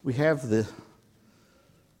We have the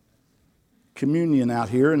communion out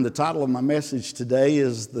here, and the title of my message today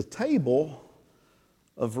is The Table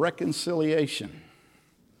of Reconciliation.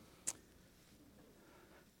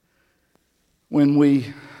 When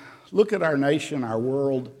we look at our nation, our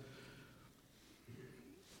world,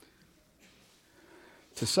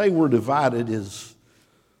 to say we're divided is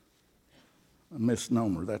a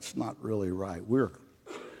misnomer. That's not really right. We're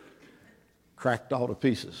cracked all to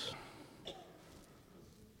pieces.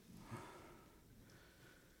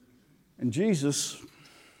 And Jesus,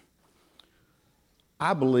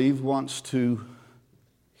 I believe, wants to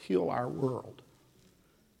heal our world,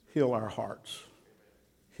 heal our hearts,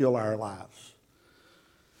 heal our lives.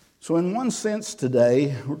 So in one sense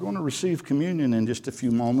today, we're going to receive communion in just a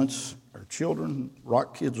few moments. Our children,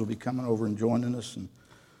 Rock Kids, will be coming over and joining us, and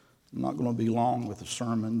I'm not going to be long with the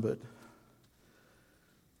sermon, but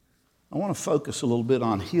I want to focus a little bit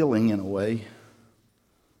on healing in a way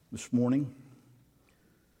this morning.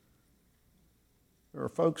 There are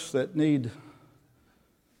folks that need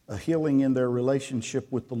a healing in their relationship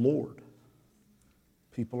with the Lord.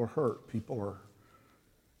 People are hurt. People are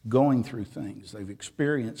going through things. They've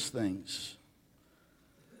experienced things.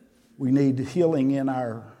 We need healing in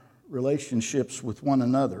our relationships with one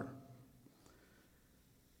another.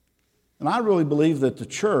 And I really believe that the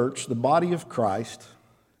church, the body of Christ,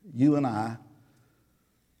 you and I,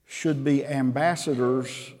 should be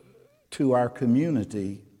ambassadors to our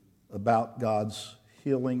community about God's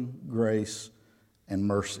healing, grace, and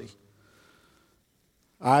mercy.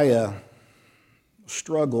 I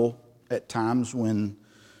struggle at times when,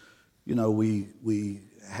 we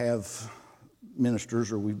have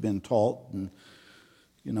ministers, or we've been taught, and,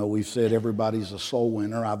 we've said everybody's a soul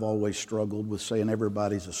winner. I've always struggled with saying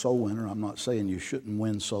everybody's a soul winner. I'm not saying you shouldn't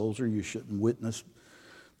win souls or you shouldn't witness,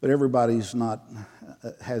 but everybody's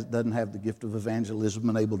doesn't have the gift of evangelism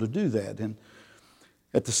and able to do that. And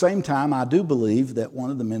at the same time, I do believe that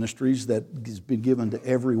one of the ministries that has been given to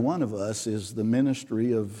every one of us is the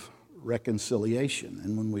ministry of reconciliation.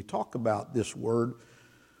 And when we talk about this word,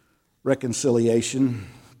 reconciliation,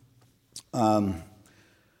 I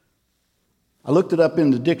looked it up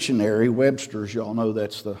in the dictionary, Webster's. Y'all know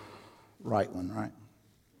that's the right one, right?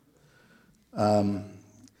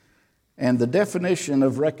 And the definition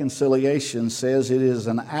of reconciliation says it is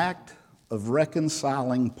an act of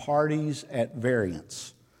reconciling parties at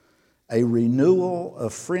variance, a renewal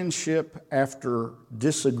of friendship after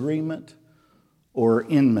disagreement or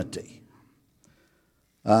enmity.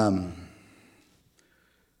 The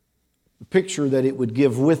picture that it would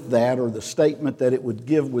give with that, or the statement that it would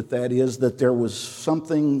give with that, is that there was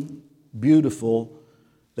something beautiful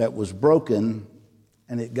that was broken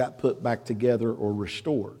and it got put back together or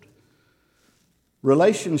restored.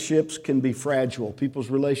 Relationships can be fragile.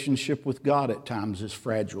 People's relationship with God at times is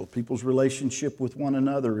fragile. People's relationship with one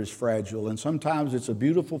another is fragile. And sometimes it's a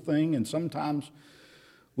beautiful thing, and sometimes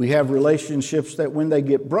we have relationships that when they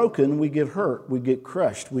get broken, we get hurt, we get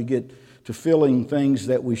crushed, we get to feeling things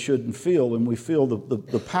that we shouldn't feel, and we feel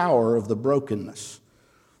the power of the brokenness.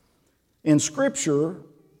 In Scripture,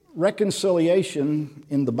 reconciliation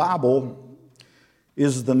in the Bible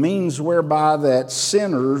is the means whereby that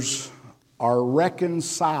sinners are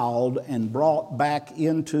reconciled and brought back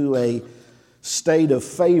into a state of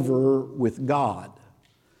favor with God.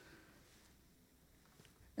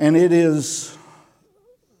 And it is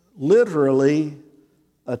literally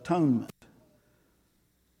atonement.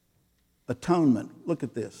 Atonement. Look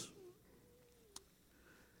at this.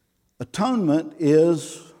 Atonement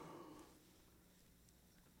is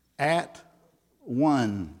at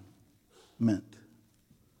one-ment.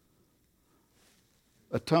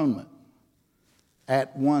 Atonement.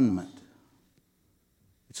 At one-ment.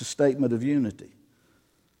 It's a statement of unity.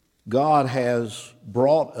 God has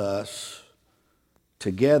brought us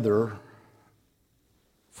together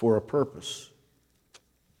for a purpose.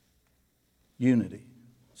 Unity.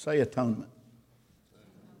 Say atonement.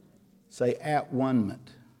 Say at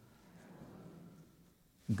one-ment.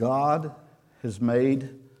 God has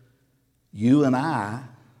made you and I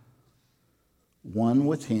one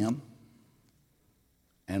with Him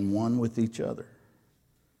and one with each other.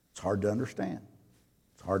 It's hard to understand.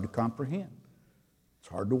 It's hard to comprehend. It's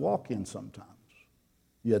hard to walk in sometimes.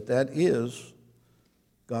 Yet that is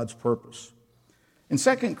God's purpose. In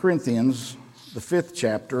 2 Corinthians, the 5th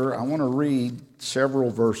chapter, I want to read several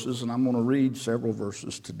verses, and I'm going to read several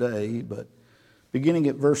verses today, but beginning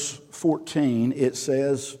at verse 14, it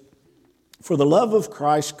says, "For the love of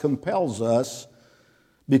Christ compels us,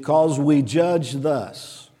 because we judge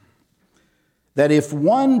thus, that if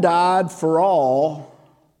one died for all,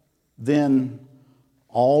 then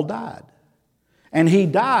all died. And he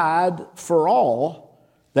died for all,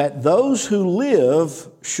 that those who live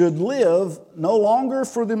should live no longer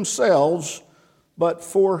for themselves, but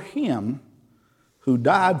for him who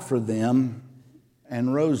died for them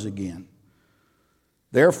and rose again.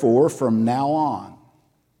 Therefore, from now on,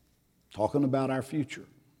 talking about our future,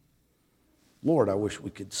 Lord, I wish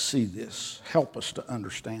we could see this. Help us to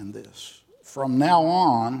understand this. From now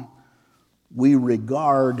on, we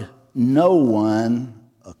regard no one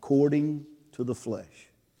according to the flesh.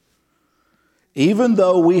 Even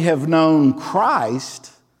though we have known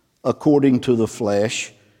Christ according to the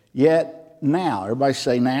flesh, yet now, everybody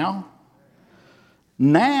say now?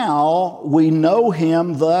 Now we know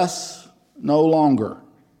him thus no longer.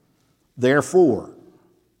 Therefore,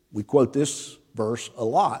 we quote this verse a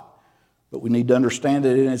lot, but we need to understand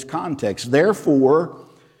it in its context. Therefore,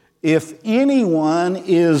 if anyone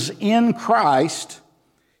is in Christ,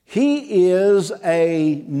 he is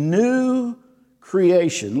a new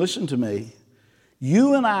creation. Listen to me.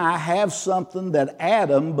 You and I have something that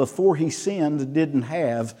Adam, before he sinned, didn't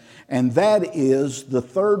have, and that is the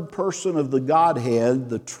third person of the Godhead,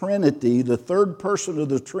 the Trinity, the third person of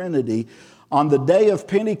the Trinity. On the day of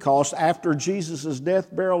Pentecost, after Jesus'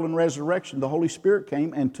 death, burial, and resurrection, the Holy Spirit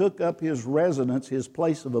came and took up his residence, his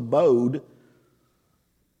place of abode.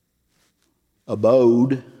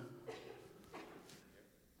 Abode.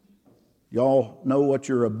 Y'all know what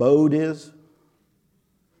your abode is?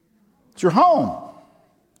 It's your home.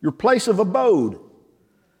 Your place of abode.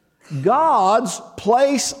 God's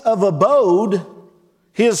place of abode,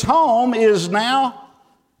 his home, is now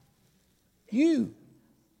you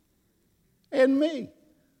and me.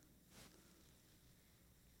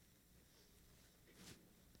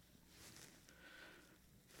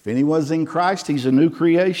 If anyone's in Christ, he's a new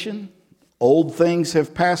creation. Old things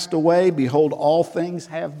have passed away. Behold, all things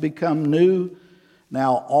have become new.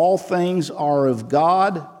 Now all things are of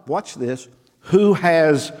God. Watch this. Who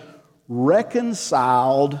has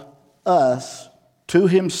reconciled us to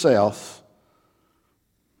himself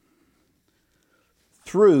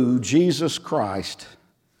through Jesus Christ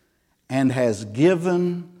and has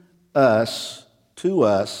given us to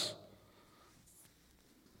us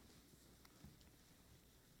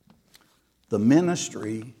the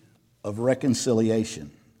ministry of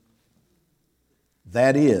reconciliation.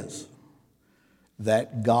 That is,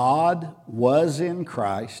 that God was in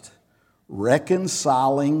Christ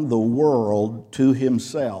reconciling the world to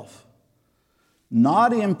himself,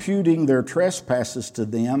 not imputing their trespasses to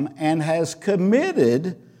them, and has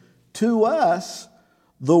committed to us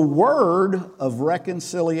the word of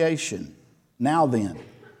reconciliation. Now then,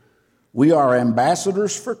 we are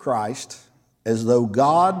ambassadors for Christ, as though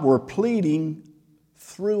God were pleading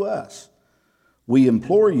through us. We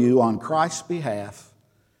implore you on Christ's behalf,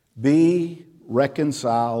 be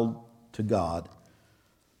reconciled to God.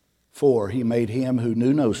 For he made him who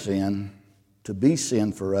knew no sin to be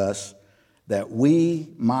sin for us, that we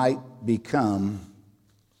might become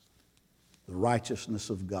the righteousness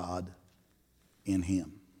of God in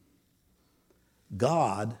him.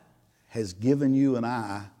 God has given you and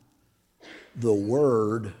I the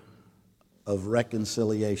word of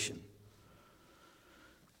reconciliation.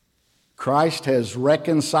 Christ has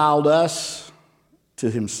reconciled us to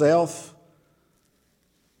himself,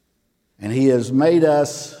 and he has made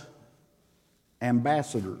us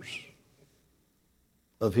ambassadors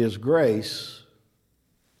of his grace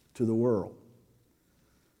to the world.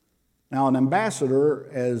 Now, an ambassador,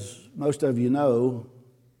 as most of you know,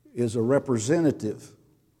 is a representative.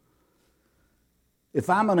 If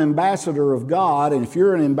I'm an ambassador of God, and if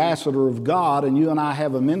you're an ambassador of God, and you and I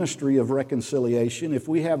have a ministry of reconciliation, if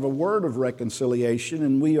we have a word of reconciliation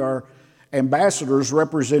and we are ambassadors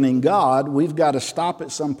representing God, we've got to stop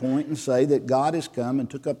at some point and say that God has come and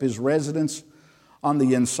took up his residence on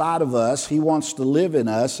the inside of us. He wants to live in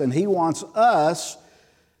us, and he wants us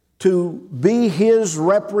to be his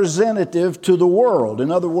representative to the world.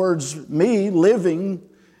 In other words, me living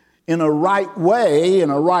in a right way,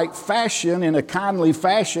 in a right fashion, in a kindly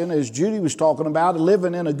fashion, as Judy was talking about,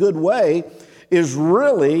 living in a good way, is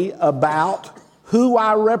really about who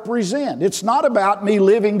I represent. It's not about me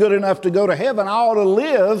living good enough to go to heaven. I ought to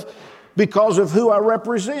live because of who I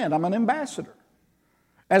represent. I'm an ambassador.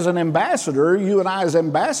 As an ambassador, you and I as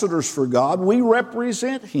ambassadors for God, we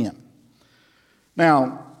represent him.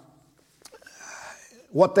 Now,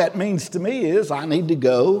 what that means to me is I need to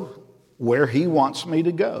go where he wants me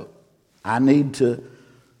to go. I need to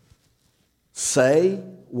say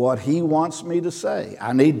what he wants me to say.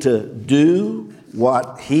 I need to do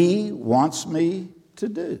what he wants me to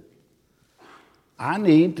do. I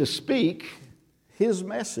need to speak his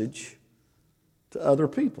message to other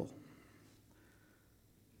people.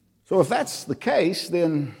 So if that's the case,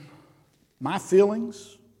 then my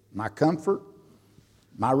feelings, my comfort,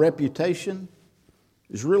 my reputation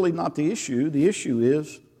is really not the issue. The issue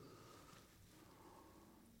is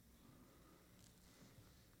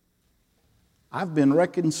I've been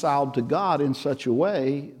reconciled to God in such a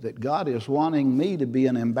way that God is wanting me to be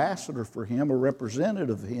an ambassador for Him, a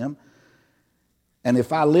representative of Him. And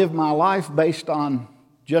if I live my life based on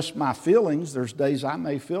just my feelings, there's days I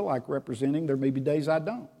may feel like representing, there may be days I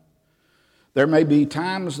don't. There may be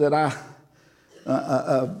times that I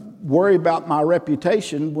worry about my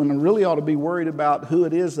reputation when I really ought to be worried about who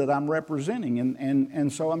it is that I'm representing.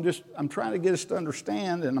 And so I'm trying to get us to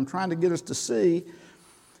understand, and I'm trying to get us to see,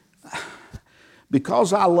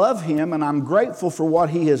 because I love Him and I'm grateful for what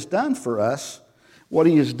He has done for us, what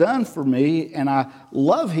He has done for me, and I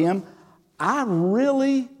love Him, I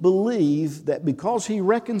really believe that because He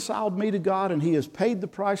reconciled me to God and He has paid the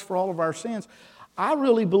price for all of our sins, I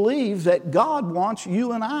really believe that God wants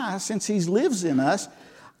you and I, since He lives in us,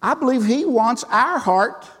 I believe He wants our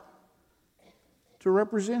heart to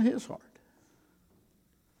represent His heart.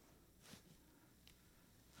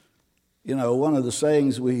 You know, one of the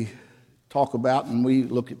sayings we talk about, and we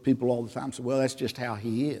look at people all the time and say, well, that's just how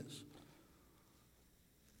He is.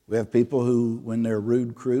 We have people who, when they're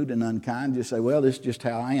rude, crude, and unkind, just say, well, this is just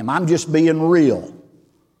how I am. I'm just being real.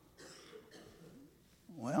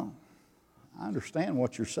 Well, I understand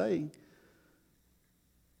what you're saying.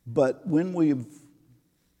 But when we're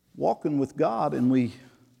walking with God and we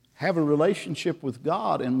have a relationship with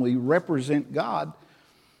God and we represent God,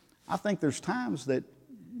 I think there's times that,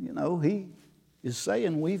 you know, He is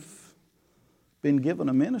saying we've been given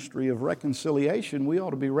a ministry of reconciliation. We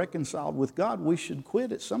ought to be reconciled with God. We should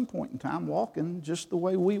quit at some point in time walking just the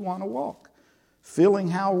way we want to walk, feeling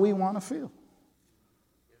how we want to feel,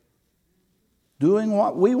 doing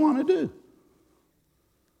what we want to do.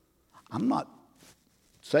 I'm not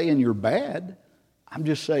saying you're bad. I'm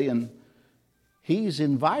just saying He's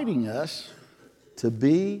inviting us to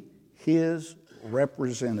be His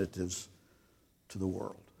representatives to the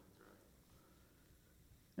world.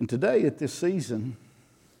 And today at this season,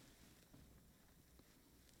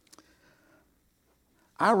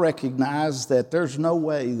 I recognize that there's no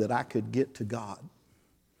way that I could get to God.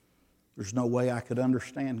 There's no way I could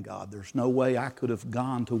understand God. There's no way I could have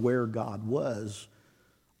gone to where God was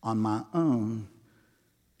on my own.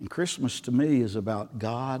 And Christmas to me is about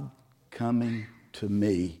God coming to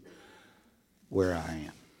me where I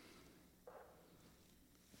am.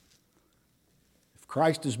 If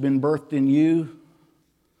Christ has been birthed in you,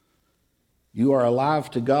 you are alive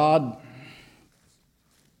to God,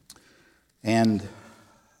 and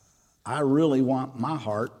I really want my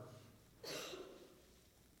heart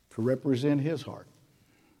to represent His heart.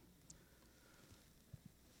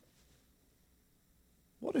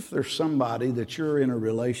 What if there's somebody that you're in a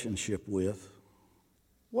relationship with?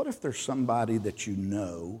 What if there's somebody that you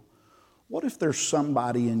know? What if there's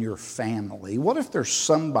somebody in your family? What if there's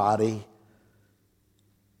somebody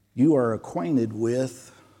you are acquainted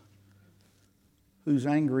with who's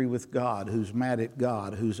angry with God, who's mad at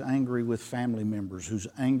God, who's angry with family members, who's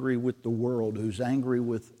angry with the world, who's angry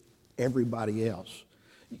with everybody else?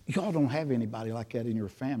 Y'all don't have anybody like that in your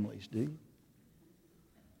families, do you?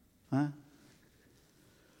 Huh?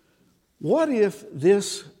 What if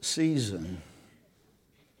this season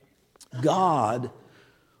God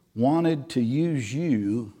wanted to use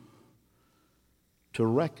you to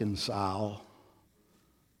reconcile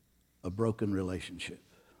a broken relationship?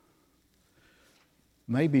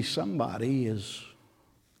 Maybe somebody is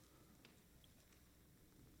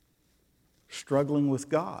struggling with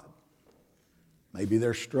God. Maybe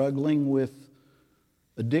they're struggling with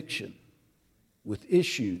addiction, with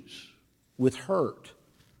issues, with hurt,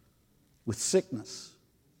 with sickness,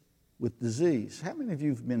 with disease. How many of you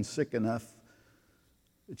have been sick enough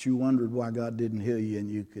that you wondered why God didn't heal you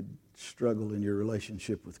and you could struggle in your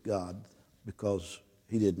relationship with God because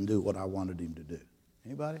He didn't do what I wanted Him to do?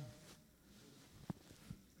 Anybody?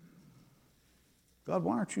 God,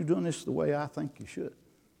 why aren't you doing this the way I think you should?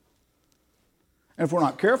 And if we're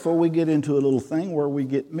not careful, we get into a little thing where we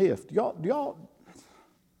get miffed. Does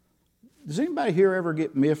anybody here ever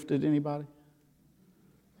get miffed at anybody?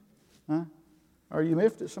 Huh? Are you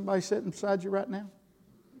miffed at somebody sitting beside you right now?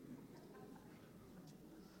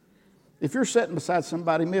 If you're sitting beside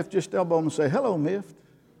somebody miffed, just elbow them and say, hello, miffed.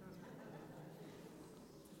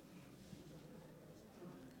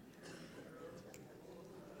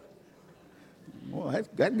 Well,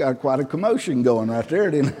 that got quite a commotion going right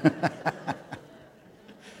there, didn't it?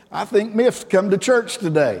 I think miffs come to church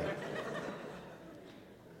today.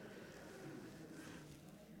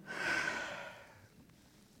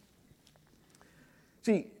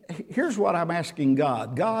 See, here's what I'm asking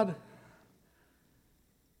God. God,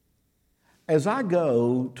 as I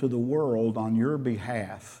go to the world on your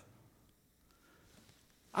behalf,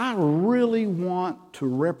 I really want to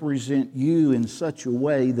represent you in such a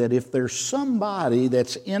way that if there's somebody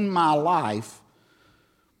that's in my life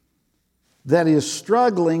that is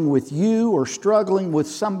struggling with you or struggling with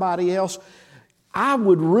somebody else, I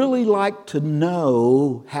would really like to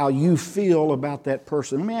know how you feel about that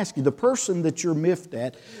person. Let me ask you, the person that you're miffed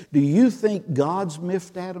at, do you think God's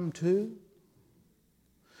miffed at them too?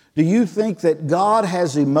 Do you think that God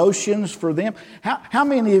has emotions for them? How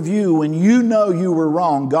many of you, when you know you were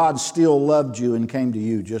wrong, God still loved you and came to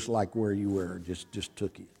you just like where you were, just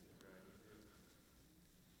took you?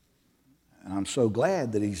 And I'm so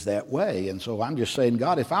glad that He's that way. And so I'm just saying,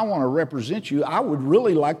 God, if I want to represent you, I would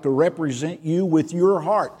really like to represent you with your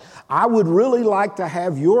heart. I would really like to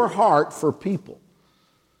have your heart for people.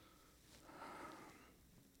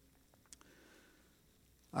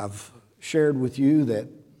 I've shared with you that,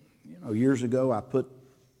 years ago I put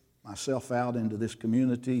myself out into this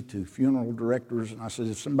community to funeral directors, and I said,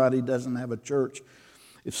 if somebody doesn't have a church,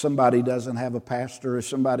 if somebody doesn't have a pastor, if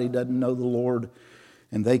somebody doesn't know the Lord,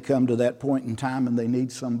 and they come to that point in time and they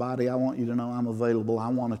need somebody, I want you to know I'm available. I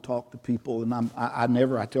want to talk to people. And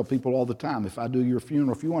I tell people all the time, if I do your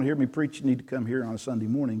funeral, if you want to hear me preach, you need to come here on a Sunday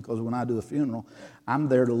morning, because when I do a funeral, I'm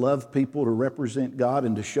there to love people, to represent God,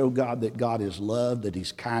 and to show God that God is love, that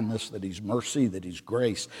He's kindness, that He's mercy, that He's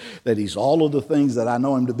grace, that He's all of the things that I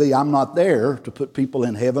know Him to be. I'm not there to put people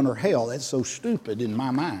in heaven or hell. That's so stupid in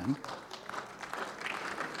my mind.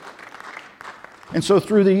 And so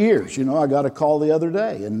through the years, I got a call the other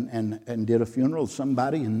day and did a funeral of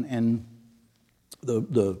somebody, and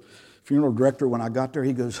the funeral director, when I got there,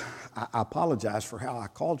 he goes, I apologize for how I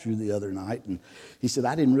called you the other night. And he said,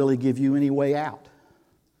 I didn't really give you any way out.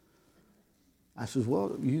 I said,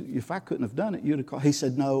 well, if I couldn't have done it, you'd have called. He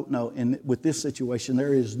said, no, and with this situation,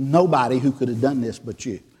 there is nobody who could have done this but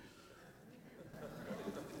you.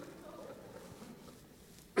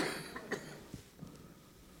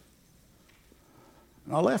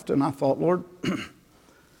 I left and I thought, Lord,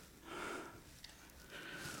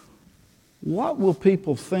 what will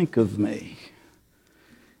people think of me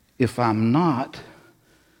if I'm not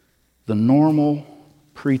the normal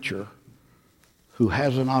preacher who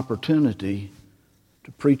has an opportunity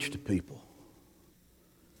to preach to people?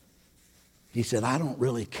 He said, I don't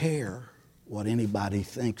really care what anybody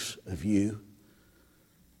thinks of you,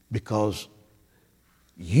 because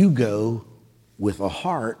you go with a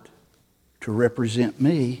heart to represent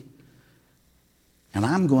me, and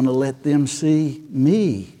I'm going to let them see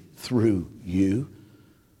me through you.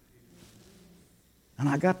 And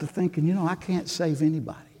I got to thinking, I can't save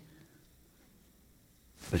anybody,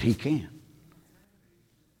 but He can.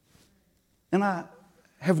 And I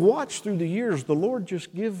have watched through the years the Lord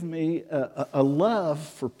just give me a love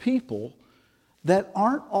for people that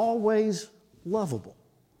aren't always lovable.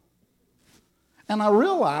 And I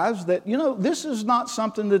realized that, this is not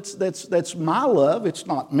something that's my love. It's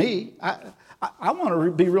not me. I want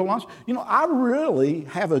to be real honest. I really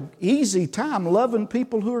have an easy time loving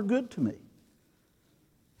people who are good to me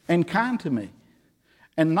and kind to me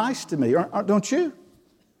and nice to me. Don't you?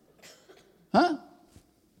 Huh?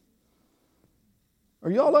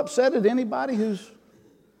 Are y'all upset at anybody who's...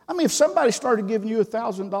 if somebody started giving you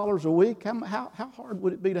 $1,000 a week, how hard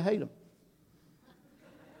would it be to hate them?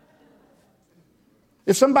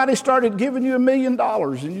 If somebody started giving you $1 million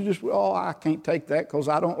and you just, I can't take that because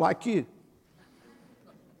I don't like you.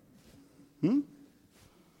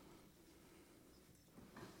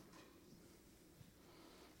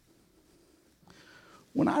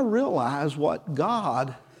 When I realize what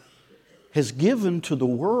God has given to the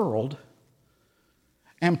world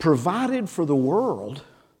and provided for the world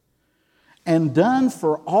and done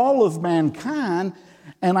for all of mankind,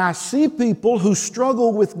 and I see people who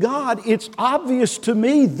struggle with God, it's obvious to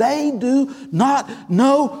me they do not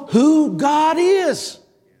know who God is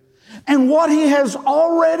and what He has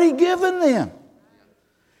already given them.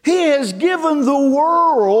 He has given the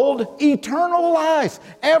world eternal life,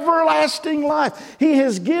 everlasting life. He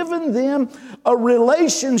has given them a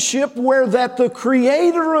relationship where that the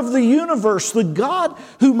Creator of the universe, the God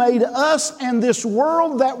who made us and this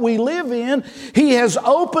world that we live in, He has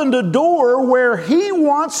opened a door where He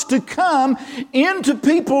wants to come into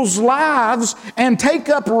people's lives and take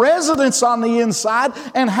up residence on the inside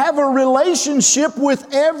and have a relationship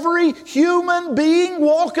with every human being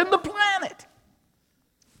walking the planet.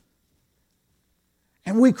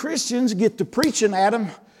 And we Christians get to preaching at them,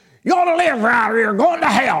 you ought to live around here, going to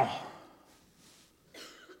hell.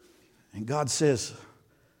 And God says,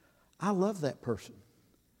 I love that person.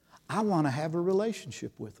 I want to have a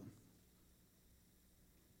relationship with them.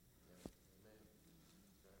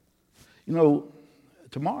 You know,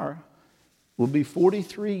 tomorrow will be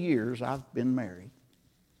 43 years I've been married.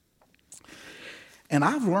 And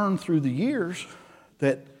I've learned through the years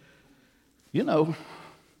that, you know,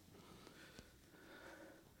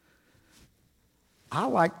 I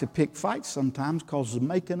like to pick fights sometimes because the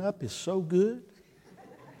making up is so good.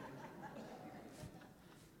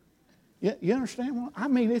 You understand what I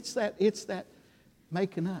mean? It's that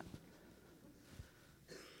making up.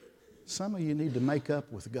 Some of you need to make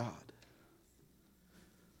up with God.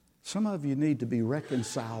 Some of you need to be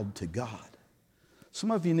reconciled to God.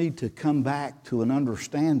 Some of you need to come back to an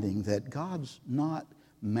understanding that God's not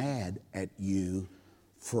mad at you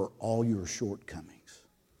for all your shortcomings.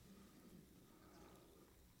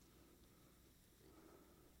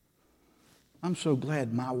 I'm so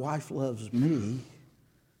glad my wife loves me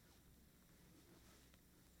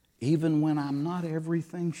even when I'm not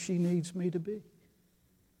everything she needs me to be.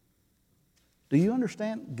 Do you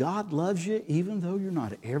understand? God loves you even though you're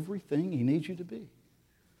not everything He needs you to be.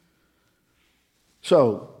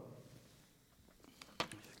 So,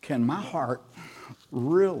 can my heart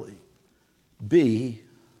really be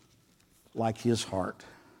like His heart?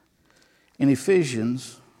 In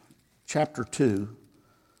Ephesians chapter 2,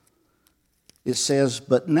 it says,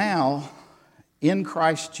 "But now, in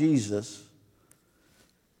Christ Jesus,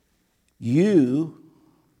 you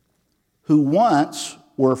who once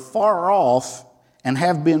were far off and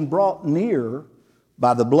have been brought near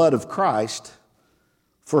by the blood of Christ,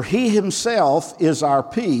 for He Himself is our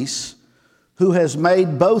peace, who has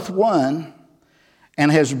made both one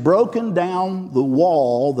and has broken down the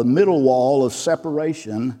wall, the middle wall of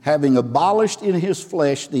separation, having abolished in His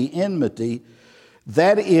flesh the enmity,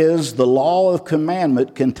 that is the law of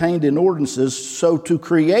commandment contained in ordinances, so to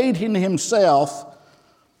create in Himself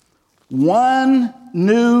one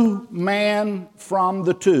new man from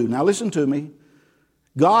the two." Now listen to me.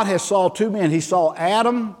 God has saw two men. He saw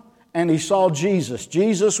Adam and He saw Jesus.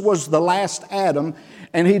 Jesus was the last Adam,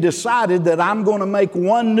 and He decided that I'm going to make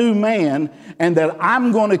one new man, and that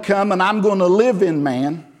I'm going to come and I'm going to live in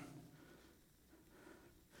man.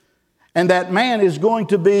 And that man is going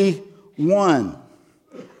to be one,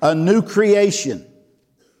 a new creation.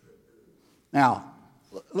 Now,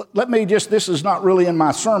 let me just, this is not really in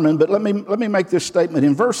my sermon, but let me make this statement.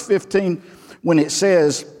 In verse 15, when it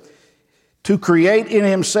says, to create in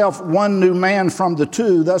Himself one new man from the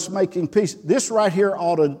two, thus making peace. This right here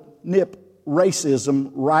ought to nip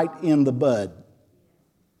racism right in the bud.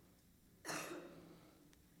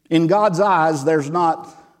 In God's eyes, there's not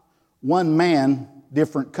one man,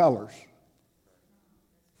 different colors.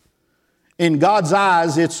 In God's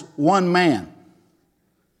eyes, it's one man.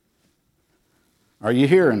 Are you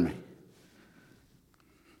hearing me?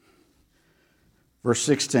 Verse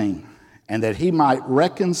 16, "And that He might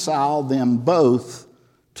reconcile them both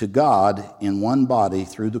to God in one body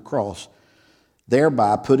through the cross,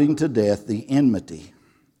 thereby putting to death the enmity.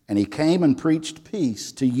 And He came and preached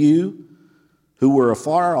peace to you who were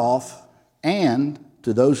afar off and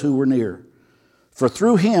to those who were near. For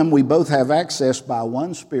through Him we both have access by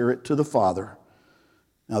one Spirit to the Father.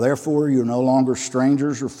 Now therefore you're no longer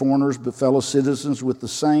strangers or foreigners, but fellow citizens with the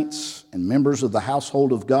saints and members of the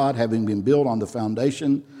household of God, having been built on the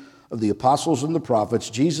foundation of the apostles and the prophets,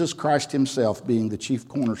 Jesus Christ Himself being the chief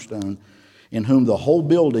cornerstone, in whom the whole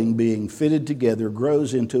building being fitted together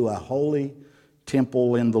grows into a holy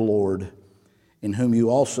temple in the Lord, in whom you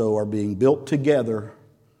also are being built together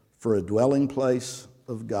for a dwelling place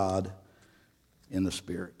of God in the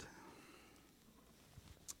Spirit."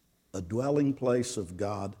 A dwelling place of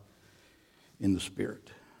God in the Spirit.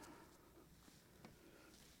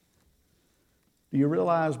 Do you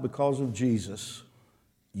realize because of Jesus,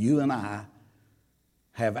 you and I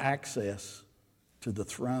have access to the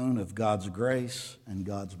throne of God's grace and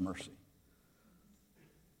God's mercy?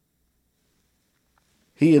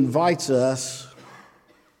 He invites us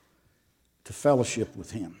to fellowship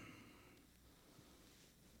with Him.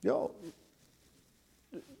 Yo,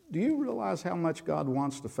 do you realize how much God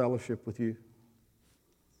wants to fellowship with you?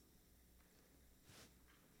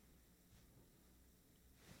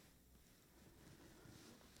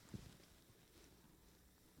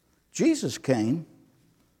 Jesus came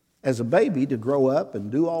as a baby to grow up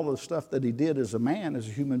and do all the stuff that He did as a man, as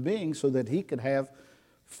a human being, so that He could have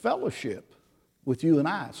fellowship with you and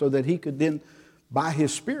I, so that He could then, by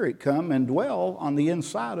His Spirit, come and dwell on the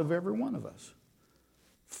inside of every one of us.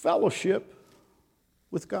 Fellowship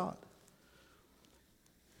with God.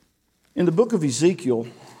 In the book of Ezekiel,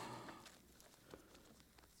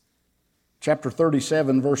 Chapter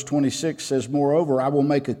 37, verse 26 says, "Moreover, I will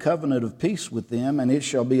make a covenant of peace with them, and it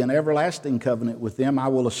shall be an everlasting covenant with them. I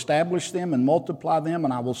will establish them and multiply them,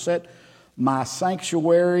 and I will set my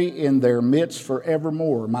sanctuary in their midst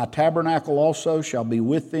forevermore. My tabernacle also shall be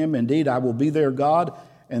with them. Indeed, I will be their God,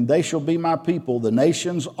 and they shall be my people. The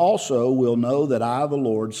nations also will know that I, the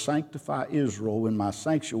Lord, sanctify Israel when my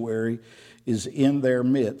sanctuary is in their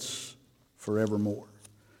midst forevermore."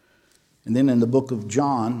 And then in the book of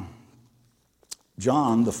John,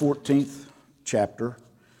 the 14th chapter,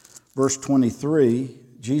 verse 23,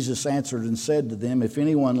 Jesus answered and said to them, "If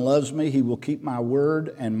anyone loves me, he will keep my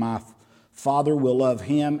word, and my Father will love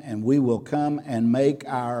him, and we will come and make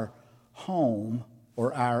our home,"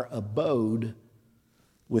 or our abode,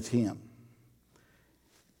 "with him."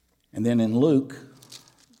 And then in Luke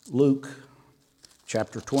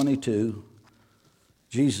chapter 22,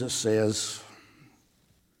 Jesus says,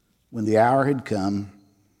 when the hour had come,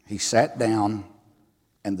 he sat down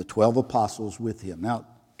and the 12 apostles with him. Now,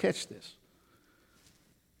 catch this.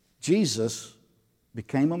 Jesus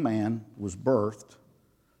became a man, was birthed,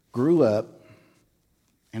 grew up,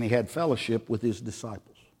 and he had fellowship with his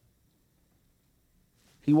disciples.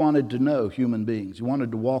 He wanted to know human beings. He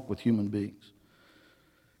wanted to walk with human beings.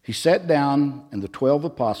 He sat down and the 12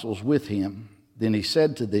 apostles with him. Then he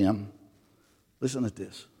said to them, listen to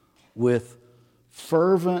this, "With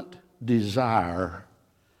fervent desire,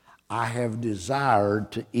 I have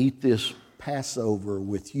desired to eat this Passover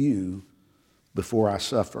with you before I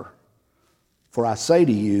suffer. For I say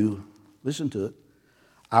to you," listen to it,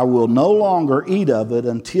 "I will no longer eat of it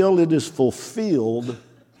until it is fulfilled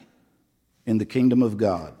in the kingdom of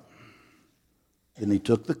God." Then he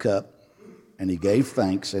took the cup and he gave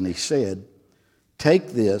thanks and he said,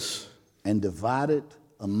 "Take this and divide it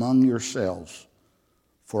among yourselves.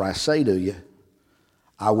 For I say to you,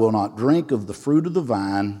 I will not drink of the fruit of the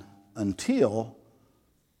vine until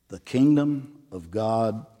the kingdom of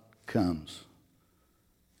God comes."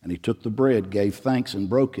 And he took the bread, gave thanks, and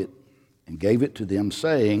broke it, and gave it to them,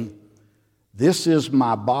 saying, "This is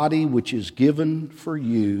my body which is given for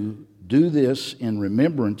you. Do this in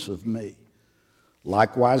remembrance of me."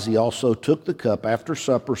 Likewise, he also took the cup after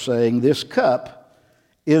supper, saying, "This cup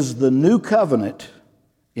is the new covenant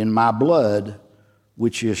in my blood,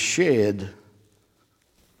 which is shed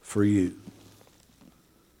for you."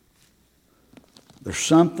 There's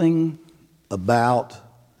something about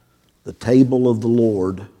the table of the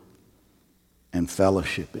Lord and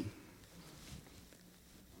fellowshipping.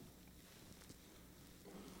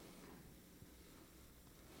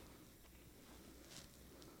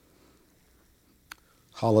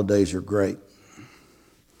 Holidays are great.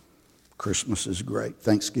 Christmas is great.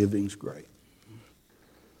 Thanksgiving's great.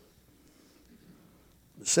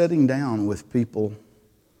 Sitting down with people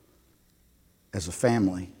as a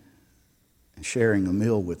family and sharing a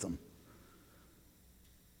meal with them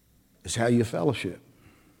is how you fellowship.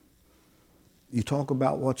 You talk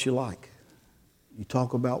about what you like. You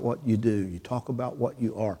talk about what you do. You talk about what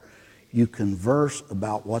you are. You converse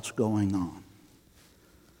about what's going on.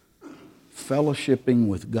 Fellowshipping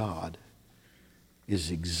with God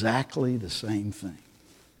is exactly the same thing.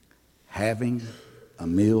 Having a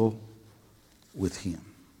meal with Him.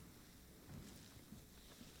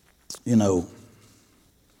 You know,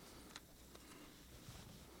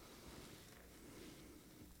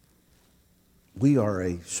 we are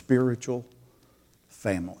a spiritual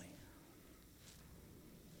family.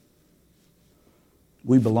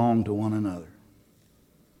 We belong to one another.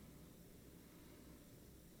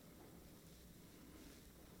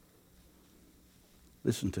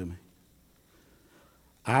 Listen to me.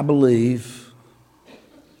 I believe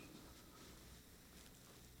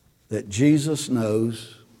that Jesus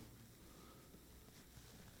knows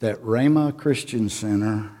that Rhema Christian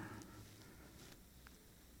Center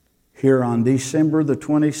here on December the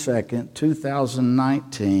 22nd,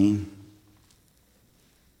 2019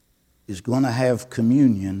 is going to have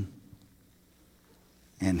communion,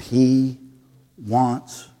 and He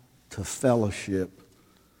wants to fellowship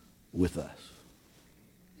with us.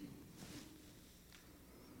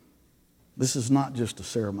 This is not just a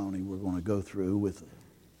ceremony we're going to go through with a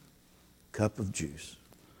cup of juice,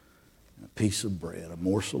 a piece of bread, a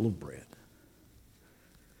morsel of bread.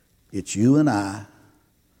 It's you and I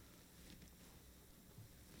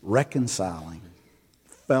reconciling,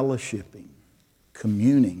 fellowshipping,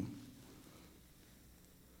 communing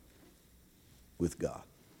with God.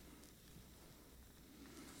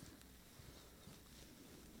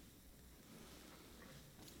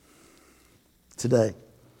 Today,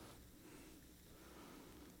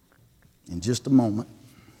 in just a moment,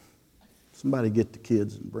 somebody get the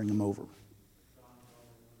kids and bring them over.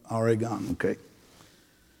 Already gone, okay.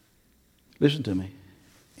 Listen to me.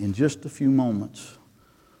 In just a few moments,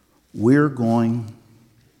 we're going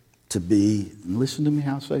to be, and listen to me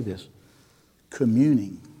how I say this,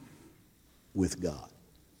 communing with God.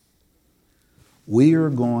 We are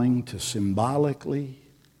going to symbolically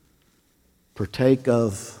partake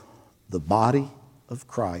of the body of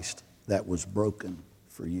Christ that was broken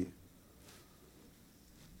for you.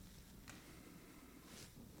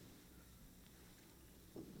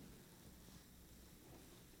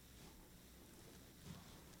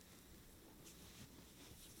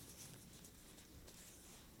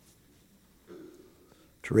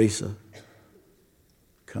 Teresa,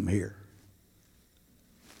 come here.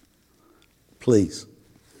 Please.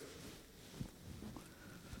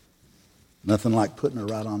 Nothing like putting her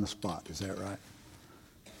right on the spot, is that right?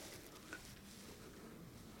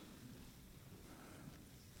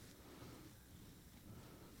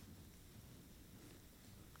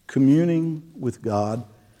 Communing with God,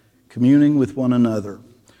 communing with one another.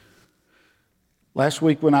 Last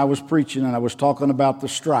week when I was preaching and I was talking about the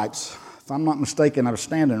stripes, if I'm not mistaken, I was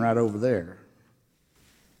standing right over there.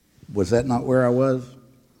 Was that not where I was?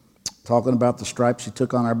 Talking about the stripes He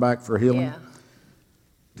took on our back for healing? Yeah.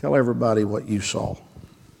 Tell everybody what you saw.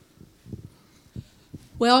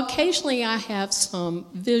 Well, occasionally I have some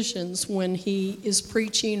visions when He is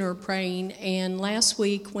preaching or praying. And last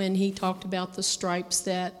week when He talked about the stripes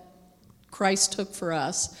that Christ took for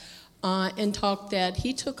us, and talked that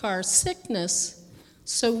He took our sickness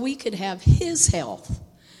so we could have His health.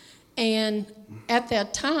 And at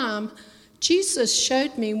that time, Jesus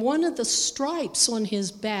showed me one of the stripes on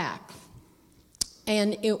His back.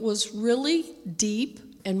 And it was really deep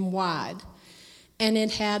and wide. And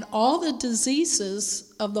it had all the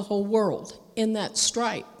diseases of the whole world in that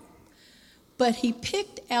stripe. But He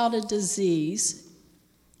picked out a disease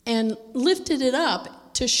and lifted it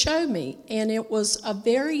up to show me. And it was a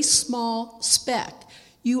very small speck.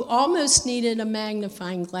 You almost needed a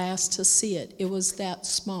magnifying glass to see it. It was that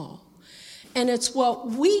small. And it's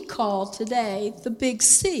what we call today the big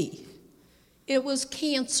C. It was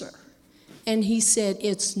cancer. And He said,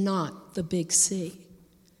 it's not the big C.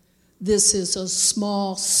 This is a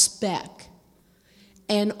small speck.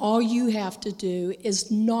 And all you have to do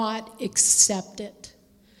is not accept it,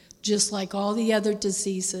 just like all the other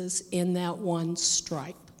diseases in that one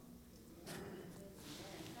stripe.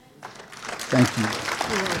 Thank you.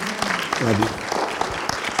 Love you.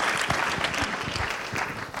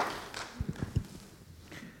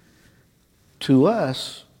 To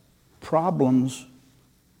us, problems,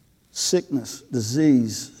 sickness,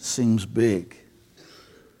 disease seems big.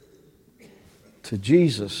 To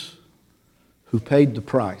Jesus, who paid the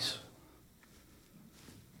price,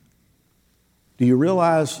 do you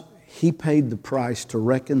realize He paid the price to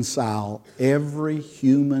reconcile every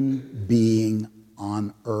human being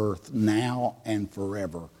on earth now and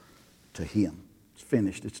forever to Him? It's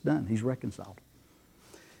finished. It's done. He's reconciled.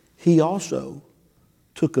 He also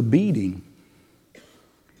took a beating,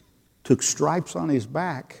 took stripes on His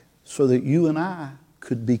back so that you and I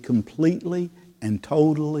could be completely and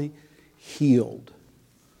totally healed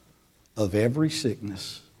of every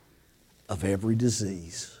sickness, of every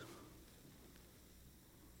disease.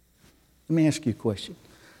 Let me ask you a question.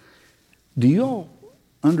 Do you all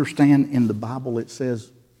understand in the Bible it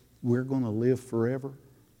says we're going to live forever?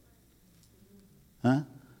 Huh?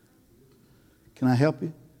 Can I help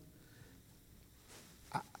you?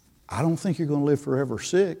 I don't think you're going to live forever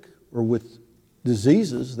sick or with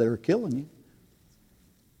diseases that are killing you.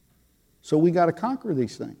 So we got to conquer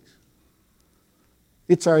these things.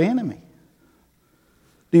 It's our enemy.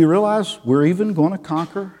 Do you realize we're even going to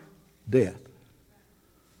conquer death?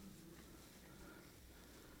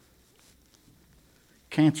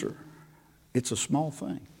 Cancer, it's a small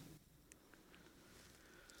thing.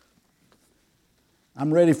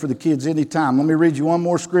 I'm ready for the kids anytime. Let me read you one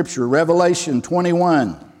more scripture. Revelation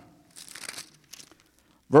 21,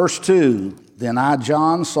 verse 2. Then I,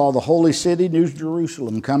 John, saw the holy city, New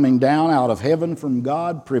Jerusalem, coming down out of heaven from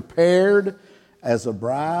God, prepared as a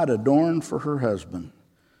bride adorned for her husband.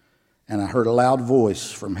 And I heard a loud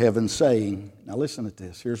voice from heaven saying, now listen to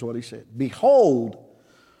this. Here's what He said. Behold,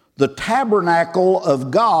 the tabernacle of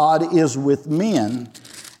God is with men,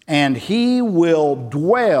 and He will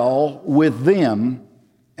dwell with them,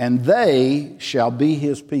 and they shall be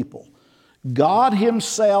His people. God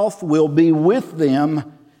Himself will be with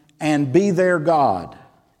them and be their God.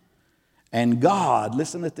 And God,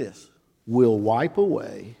 listen to this, will wipe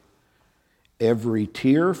away every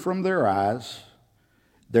tear from their eyes.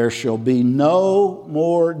 There shall be no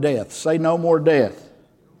more death. Say no more death.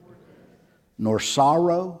 Nor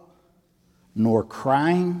sorrow, nor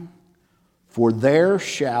crying, for there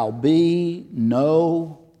shall be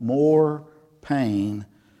no more pain,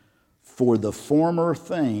 for the former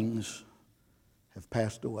things have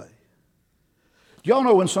passed away. Do y'all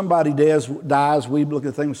know when somebody dies, we look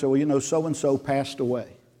at things and say, well, you know, so-and-so passed away.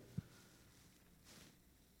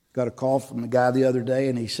 Got a call from the guy the other day,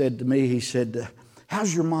 and he said to me, he said,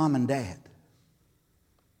 how's your mom and dad?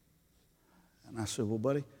 And I said, well,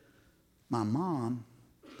 buddy, my mom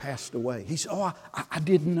passed away. He said, oh, I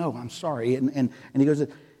didn't know. I'm sorry. And he goes,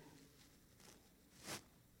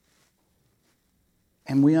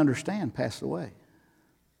 and we understand passed away.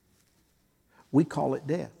 We call it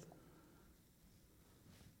death.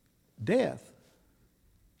 Death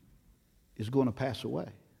is going to pass away.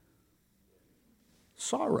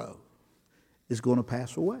 Sorrow is going to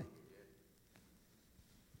pass away.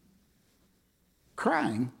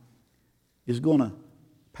 Crying is going to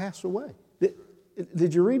pass away.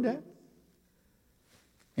 Did you read that?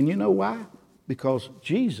 And you know why? Because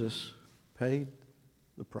Jesus paid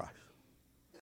the price.